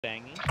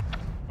banging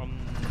from.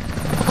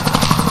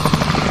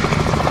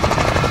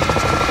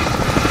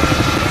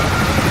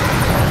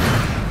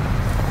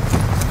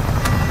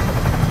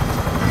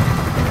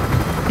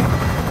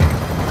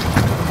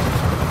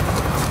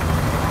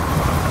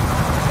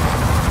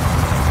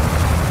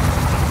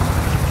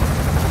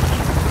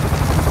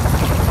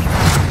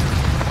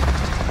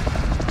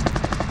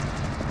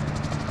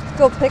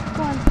 Go pick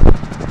one.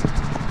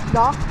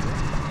 Doc?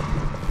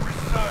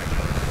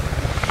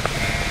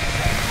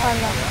 Oh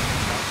no.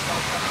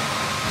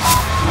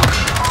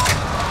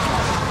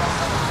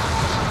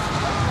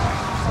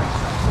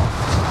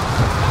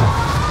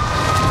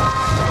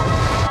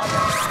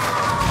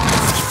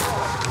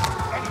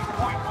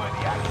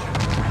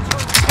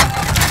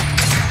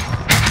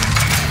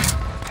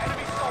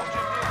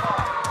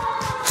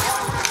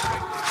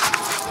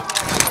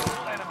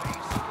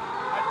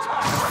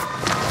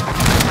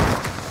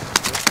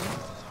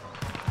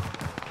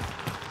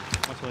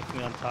 With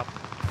me on top.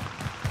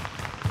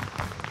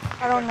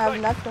 I don't have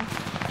nothing.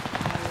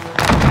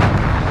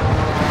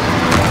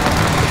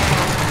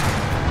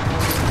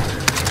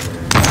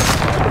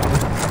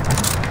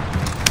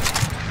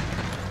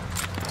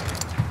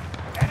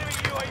 Enemy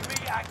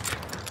UAV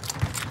active.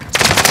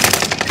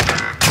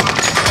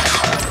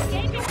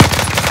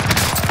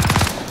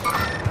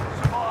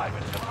 Survive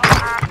until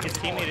His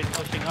teammate is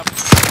pushing up.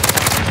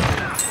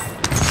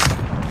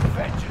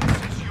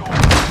 vengeance is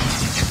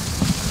yours.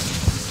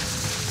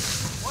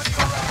 One of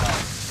your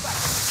allies back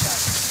to the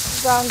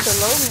game. Down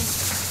below me.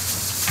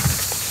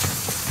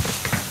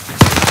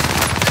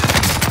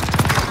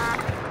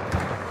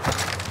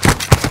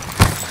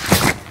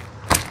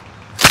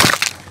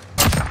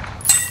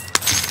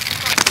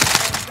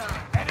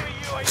 Enemy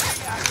UAV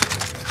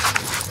active.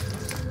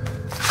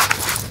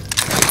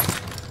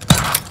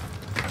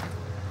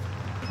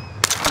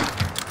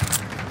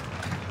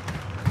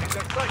 In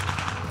their sight.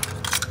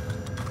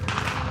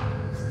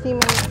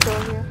 Teammate is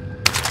still here.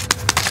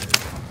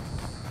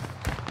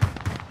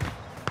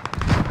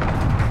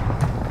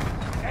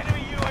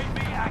 Enemy UAV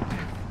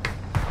active.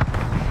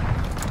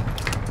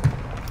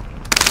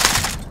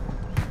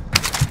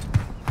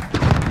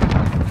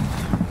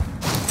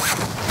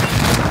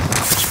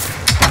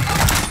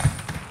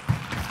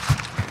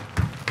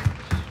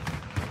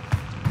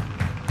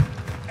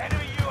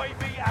 Enemy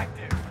UAV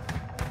active.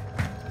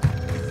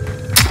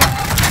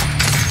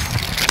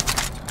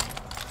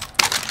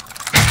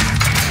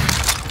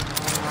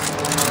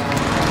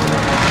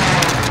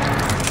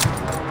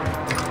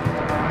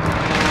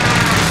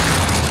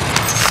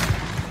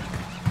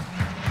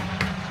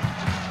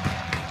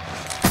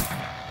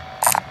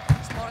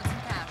 Exploded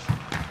some cash.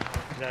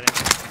 Is that it?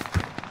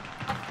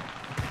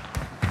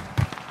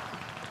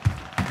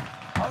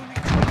 Only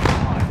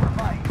 25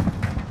 remain.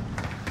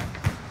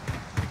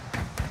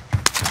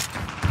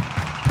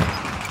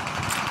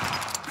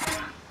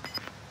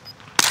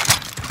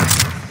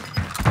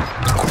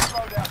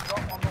 Loadout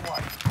drop on the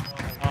way.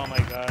 Oh my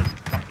god.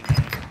 Fucking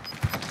A.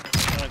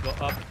 I'm gonna go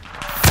up.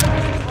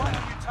 Right on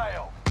your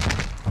tail.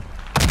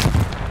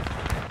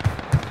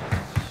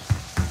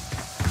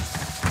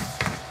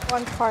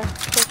 One car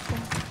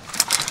pushing.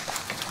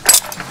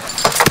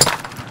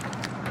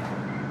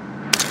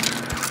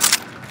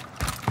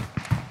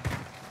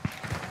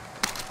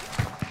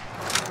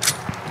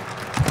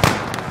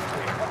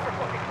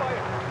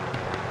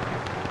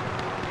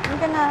 I'm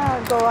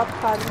gonna go up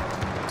Paddy.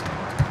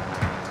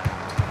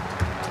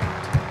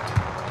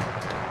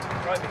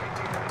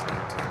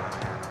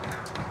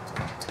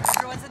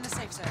 Everyone's in the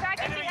safe zone.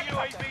 Enemy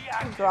UAV I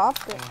active.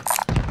 dropped it.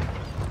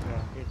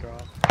 Yeah, he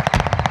dropped.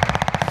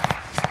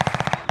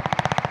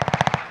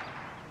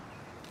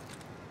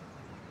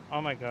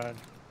 Oh my god.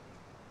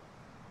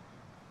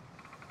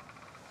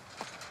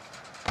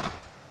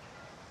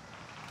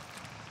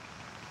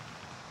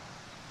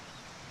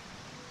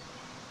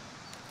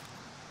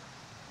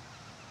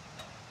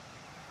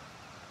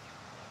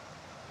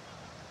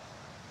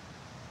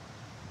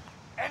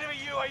 Enemy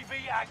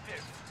UAV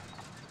active.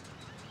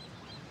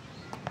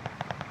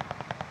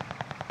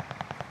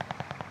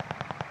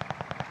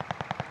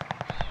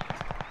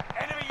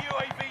 Enemy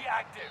UAV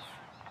active.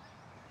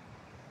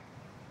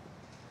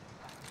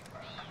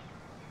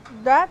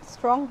 That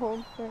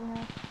stronghold right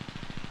now.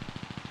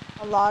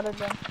 A lot of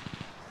them.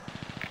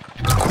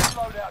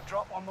 Loadout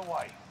drop on the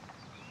way.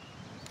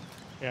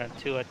 Yeah,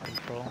 2 at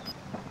control.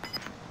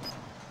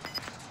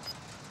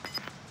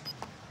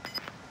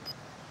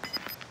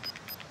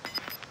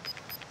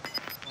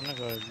 I'm gonna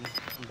go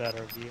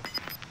better view.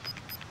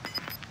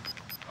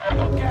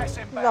 Gas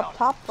He's inbound. up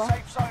top though.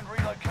 Safe zone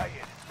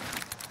relocated.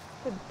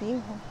 Could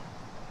beam him.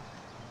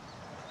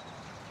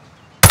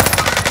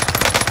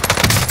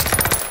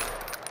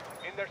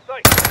 In their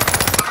sight.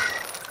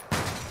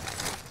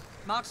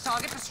 Marks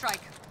target for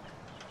strike.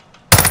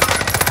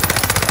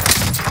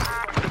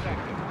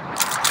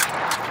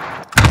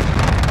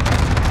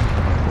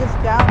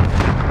 He's down.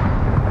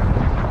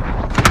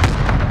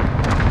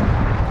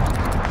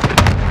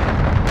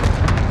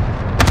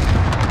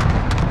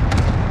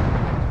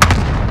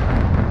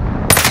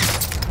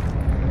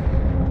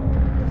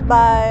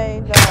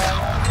 by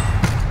the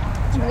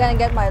gonna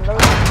get my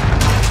load.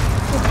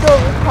 He's still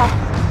rooftop.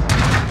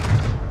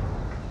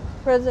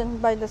 Prison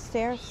by the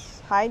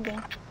stairs,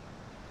 hiding.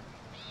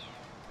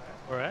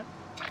 Where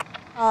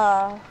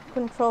at?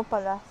 Control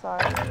pala,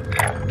 sorry.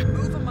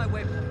 Move on my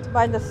waypoint.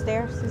 By the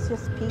stairs, he's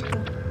just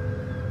peeking.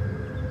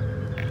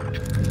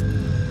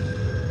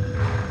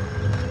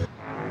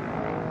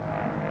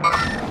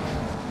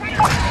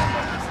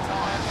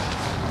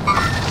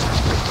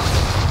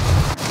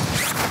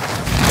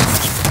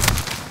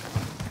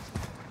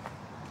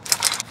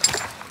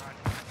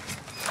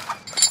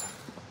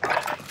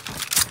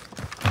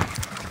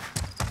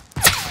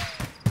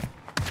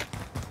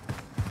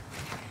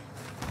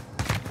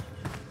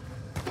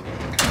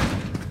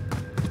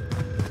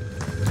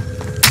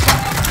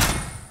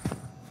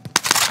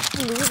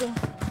 Leading.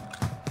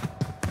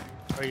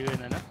 Are you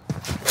in it?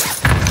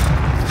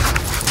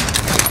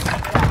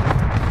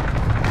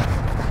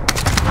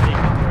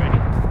 Already?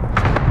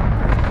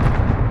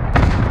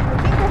 I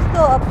think they're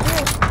still up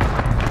here.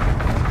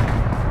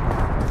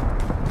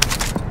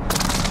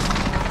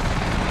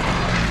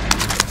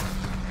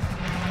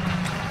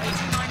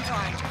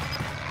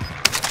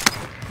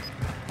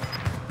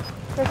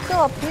 They're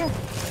still up here.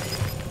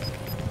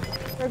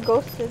 They're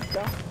ghosted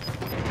though.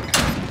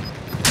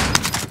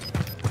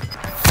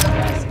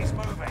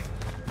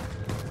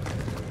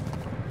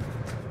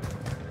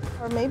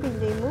 Or maybe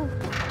they moved.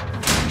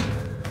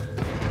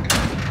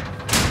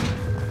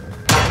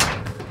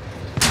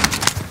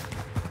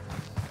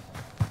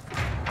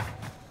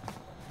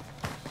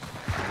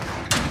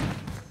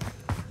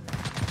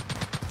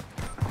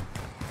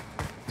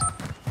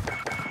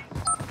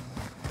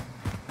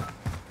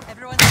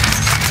 Everyone.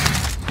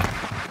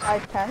 I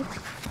can't.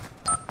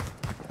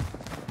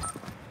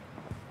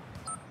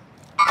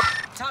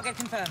 Target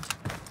confirmed.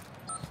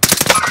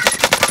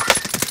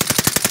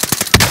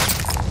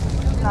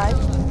 Nice.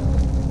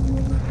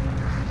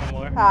 One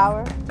more.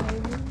 Tower,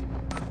 maybe.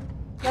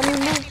 Let me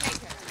move.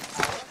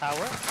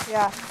 Tower?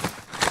 Yeah.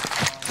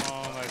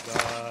 Oh my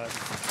god.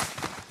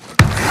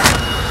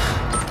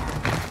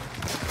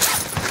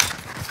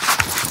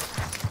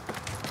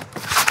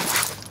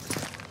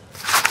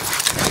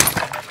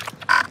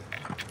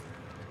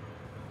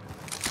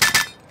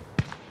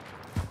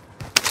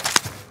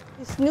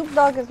 Snoop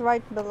Dogg is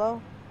right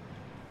below.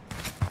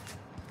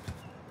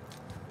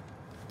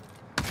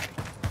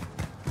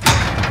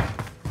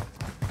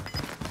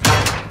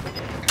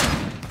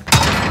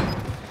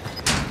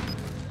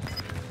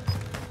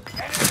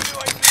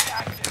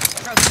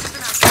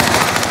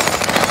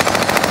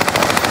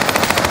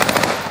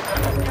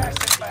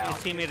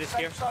 Teammate is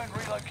here. Zone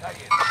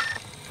relocated.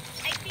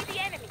 I see the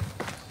enemy.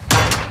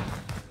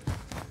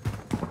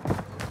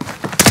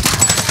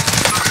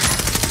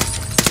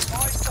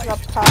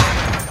 Up top.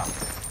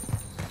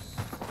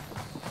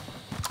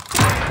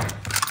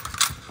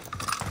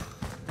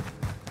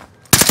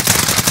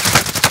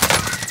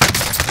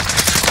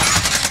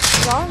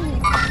 Gone.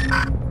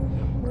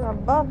 We're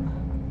above.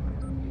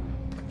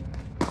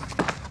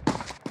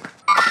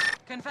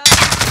 Confirmed.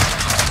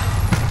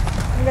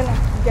 I'm gonna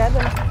get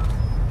him.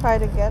 Try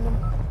to get him.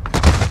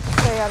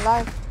 Stay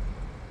alive.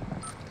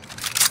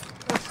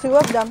 There's two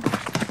of them.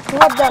 Two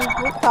of them.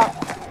 Rooftop.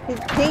 He's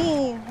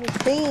pinging. He's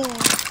pinging.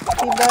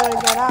 He better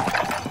get out.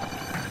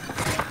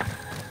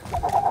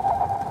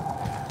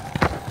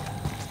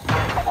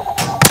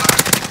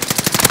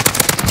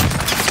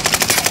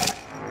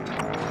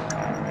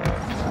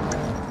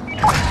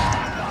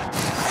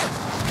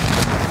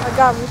 I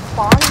got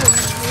respawned.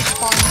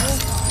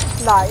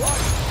 Liar.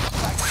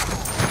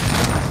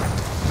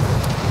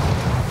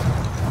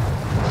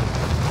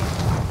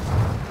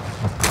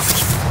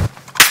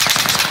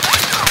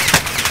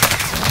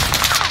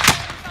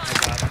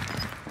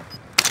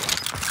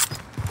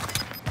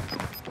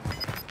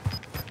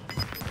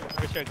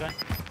 Where's your gun?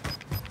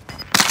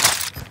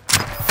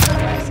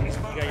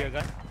 You got your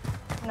gun?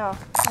 No,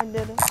 I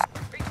didn't.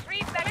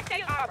 Retrieve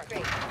battlefield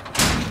upgrade.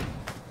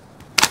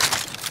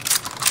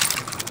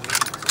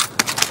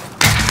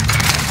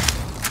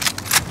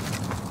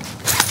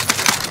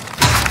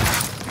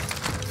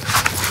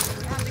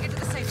 We have to get to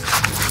the safe zone.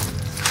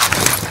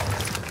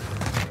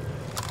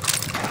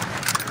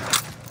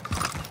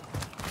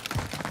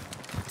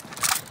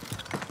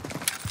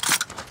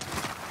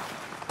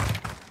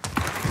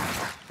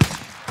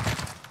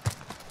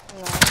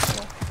 No.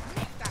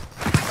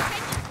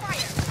 Taking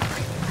fire.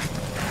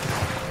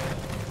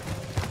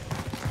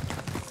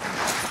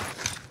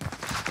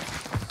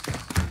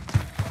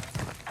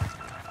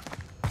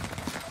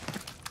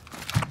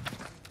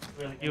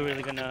 You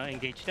really gonna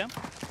engage them?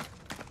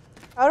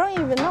 I don't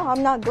even know.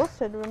 I'm not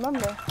ghosted,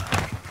 remember.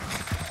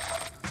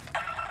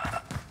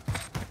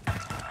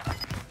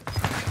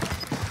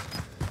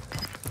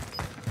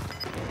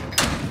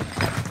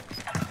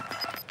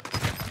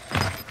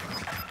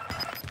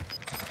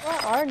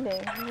 Where are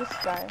they? This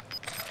guy.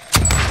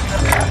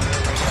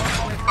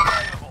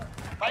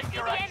 Make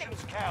your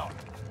actions count.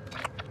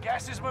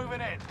 Gas is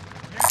moving in.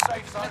 New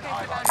safe zone Located a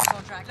highlighted. bounty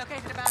contract.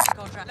 Located a bounty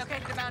contract.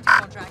 Located a bounty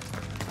contract.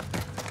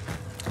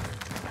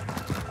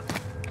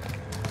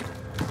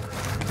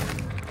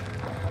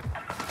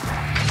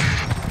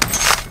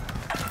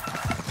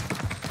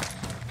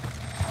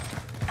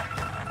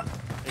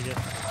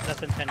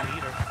 than 10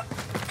 meters.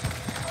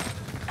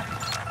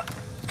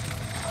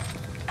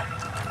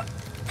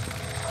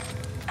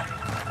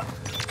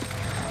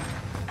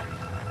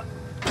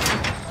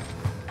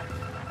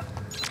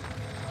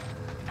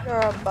 You're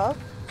above.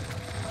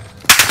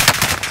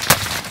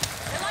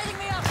 They're lighting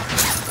me up.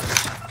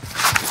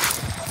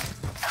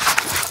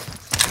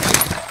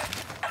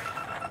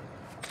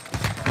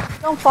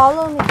 Don't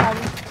follow me,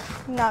 Callie.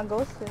 Not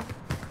ghosted.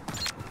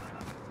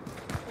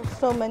 There's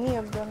so many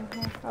of them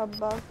here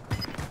above.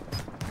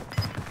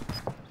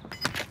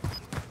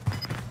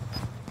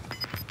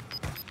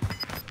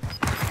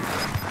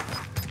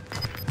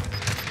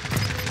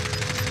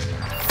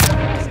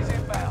 Gas is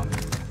inbound.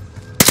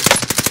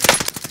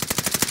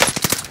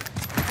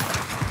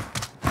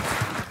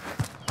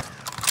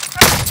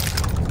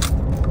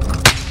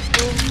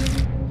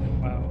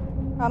 Wow.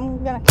 I'm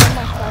gonna kill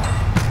myself.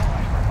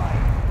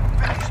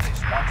 Finish this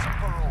once and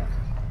for all.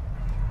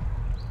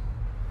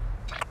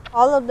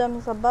 All of them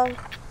is above.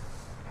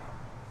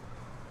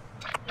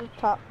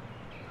 Rooftop.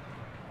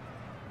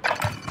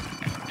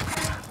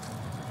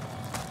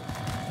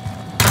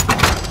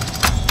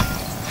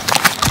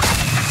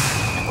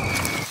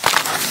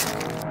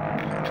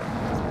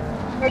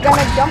 We're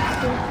gonna jump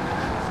soon.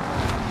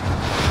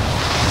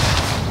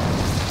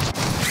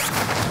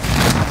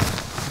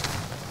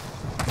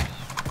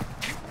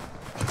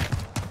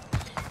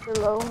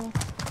 Below me.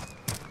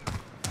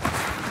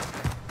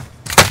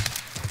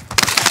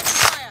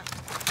 Fire.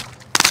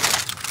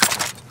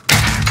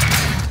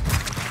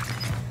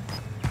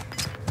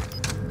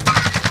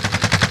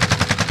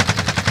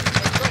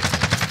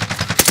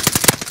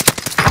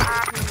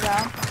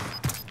 Yeah.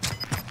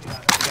 You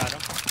got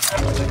him.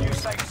 Enter the new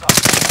safe zone.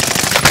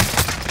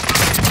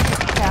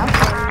 Yeah, I'm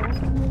sorry.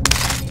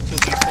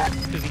 2v4,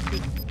 2v2.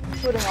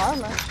 Putting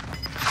armor.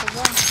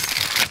 Again.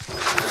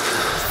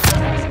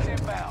 Gas is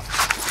inbound.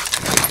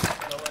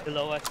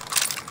 Below us.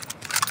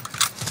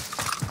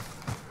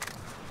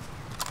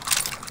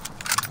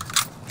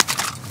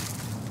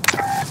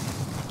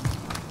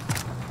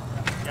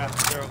 Yeah,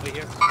 they're over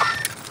here.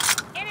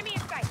 Enemy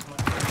in sight.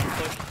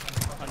 Push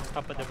on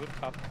top of the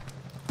rooftop.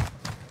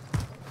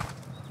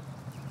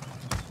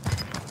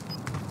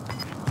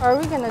 How are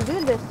we gonna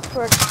do this?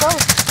 We're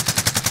exposed.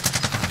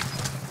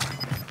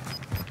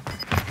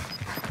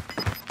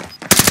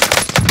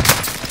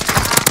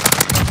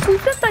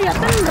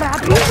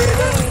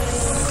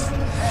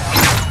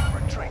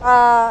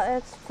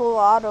 It's full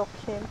auto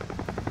kid.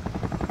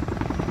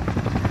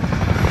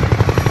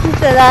 He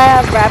said I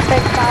have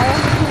rapid fire.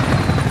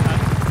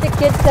 The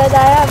kid said I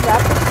have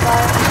rapid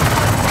fire.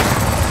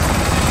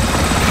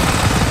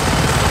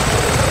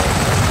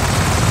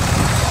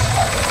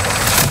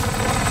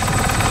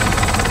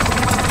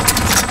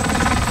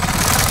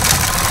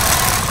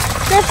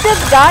 There's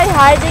this guy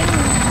hiding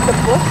in the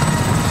bush.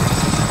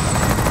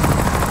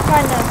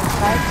 Kinda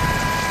nice.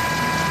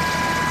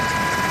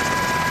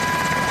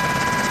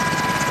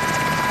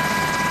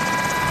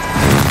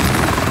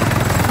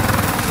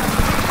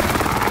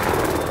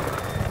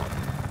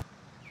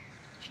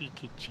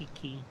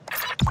 Cheeky.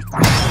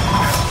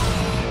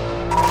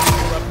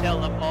 Rappel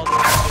up all the way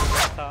to the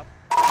rooftop.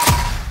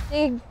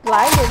 He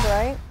glided,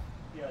 right?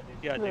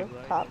 Yeah, they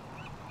Rooftop.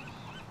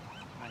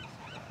 Nice.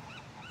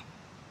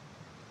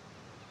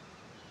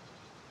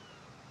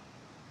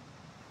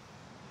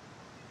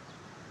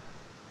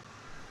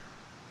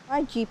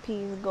 My GP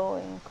is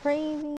going crazy.